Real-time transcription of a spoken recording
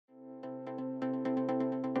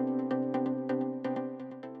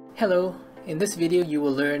Hello, in this video you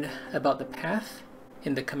will learn about the path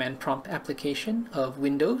in the command prompt application of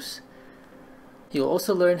Windows. You'll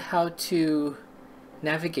also learn how to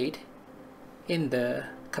navigate in the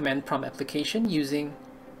command prompt application using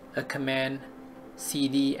a command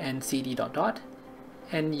cd and cd ...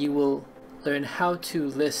 and you will learn how to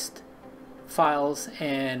list files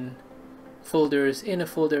and folders in a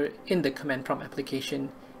folder in the command prompt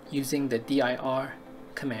application using the dir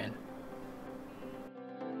command.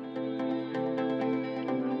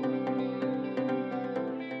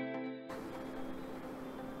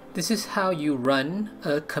 This is how you run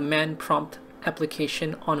a command prompt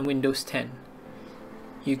application on Windows 10.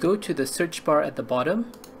 You go to the search bar at the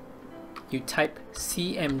bottom, you type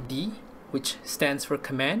CMD, which stands for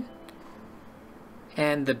command,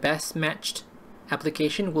 and the best matched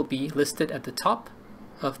application will be listed at the top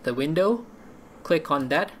of the window. Click on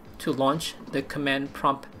that to launch the command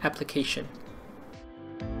prompt application.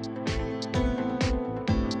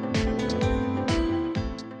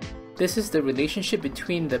 This is the relationship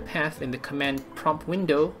between the path in the command prompt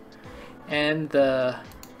window and the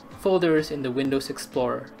folders in the Windows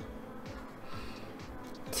Explorer.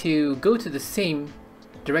 To go to the same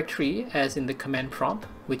directory as in the command prompt,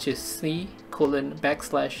 which is c:\users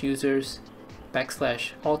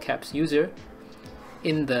 / all caps user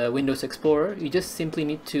in the Windows Explorer, you just simply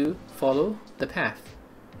need to follow the path,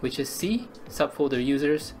 which is c subfolder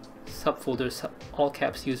users subfolder all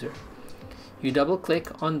caps user. You double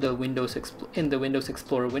click on the Windows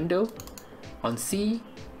Explorer window on C,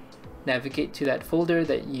 navigate to that folder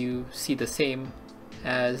that you see the same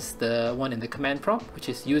as the one in the command prompt, which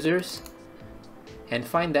is users, and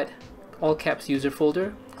find that all caps user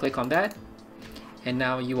folder. Click on that, and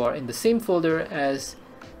now you are in the same folder as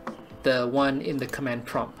the one in the command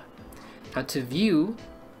prompt. Now to view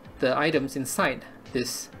the items inside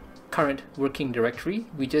this current working directory,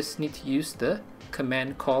 we just need to use the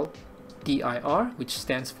command called dir, which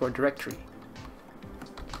stands for directory.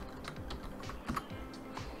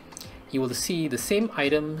 You will see the same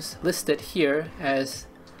items listed here as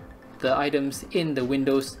the items in the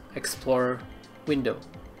Windows Explorer window,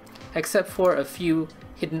 except for a few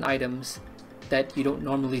hidden items that you don't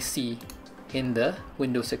normally see in the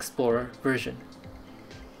Windows Explorer version.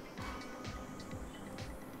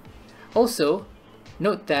 Also,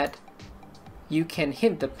 note that you can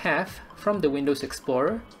hint the path from the Windows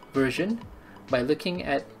Explorer version by looking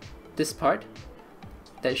at this part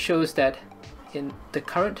that shows that in the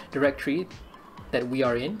current directory that we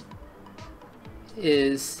are in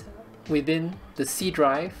is within the C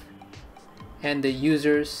drive and the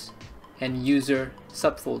users and user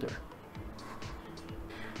subfolder.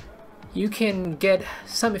 You can get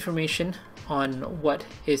some information on what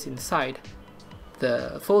is inside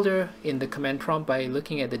the folder in the command prompt by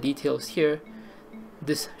looking at the details here.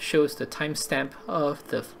 This shows the timestamp of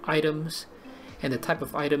the items and the type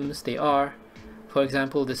of items they are. For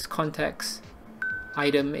example, this contacts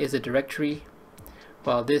item is a directory,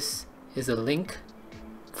 while this is a link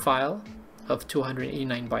file of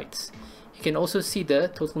 289 bytes. You can also see the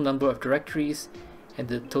total number of directories and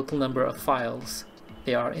the total number of files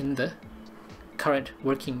they are in the current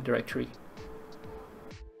working directory.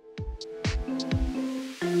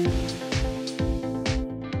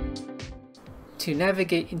 To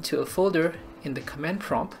navigate into a folder in the command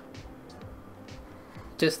prompt,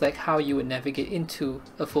 just like how you would navigate into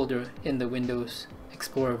a folder in the Windows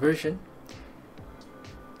Explorer version,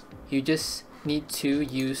 you just need to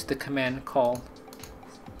use the command called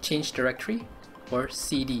change directory or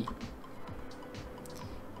cd.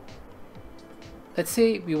 Let's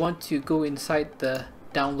say we want to go inside the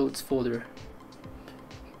downloads folder.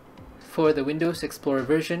 For the Windows Explorer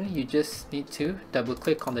version, you just need to double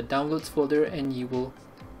click on the downloads folder and you will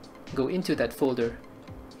go into that folder.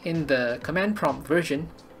 In the command prompt version,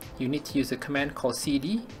 you need to use a command called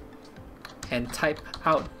cd and type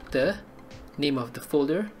out the name of the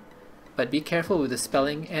folder, but be careful with the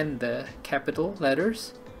spelling and the capital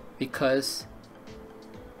letters because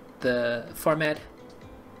the format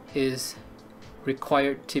is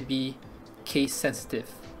required to be case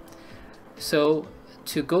sensitive. So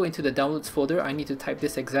to go into the downloads folder, I need to type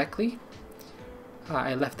this exactly.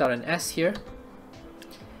 I left out an S here,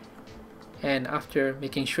 and after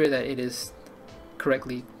making sure that it is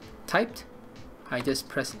correctly typed, I just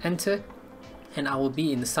press enter and I will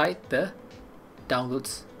be inside the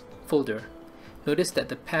downloads folder. Notice that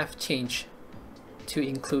the path changed to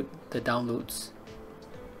include the downloads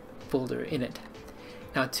folder in it.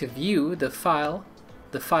 Now to view the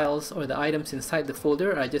files or the items inside the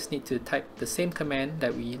folder, I just need to type the same command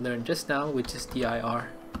that we learned just now, which is dir.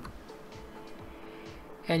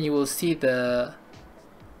 And you will see the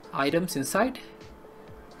items inside.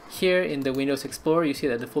 Here in the Windows Explorer, you see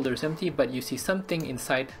that the folder is empty, but you see something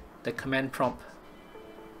inside the command prompt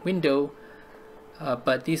window,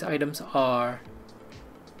 but these items are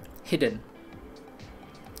hidden.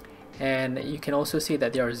 And you can also see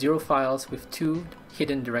that there are 0 files with 2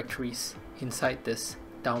 hidden directories inside this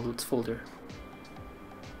downloads folder.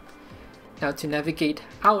 Now to navigate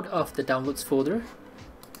out of the downloads folder,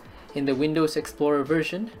 in the Windows Explorer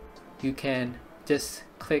version, you can just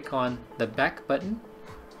click on the back button,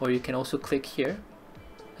 or you can also click here.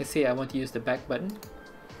 Let's say I want to use the back button,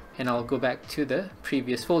 and I'll go back to the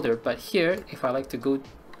previous folder. But here, if I like to go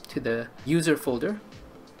to the user folder,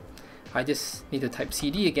 I just need to type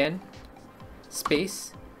CD again,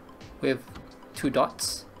 space with 2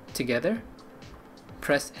 dots together,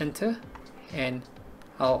 press enter, and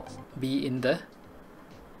I'll be in the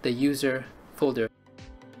user folder.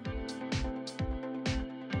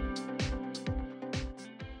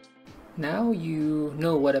 Now you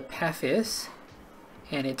know what a path is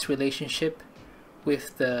and its relationship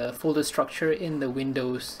with the folder structure in the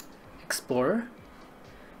Windows Explorer.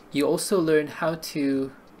 You also learn how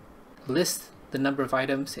to list the number of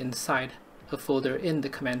items inside a folder in the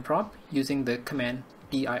command prompt using the command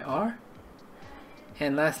dir.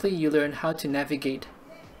 And lastly, you learn how to navigate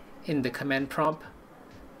in the command prompt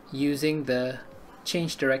using the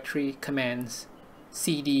change directory commands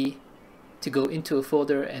cd to go into a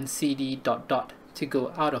folder and cd ... to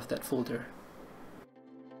go out of that folder.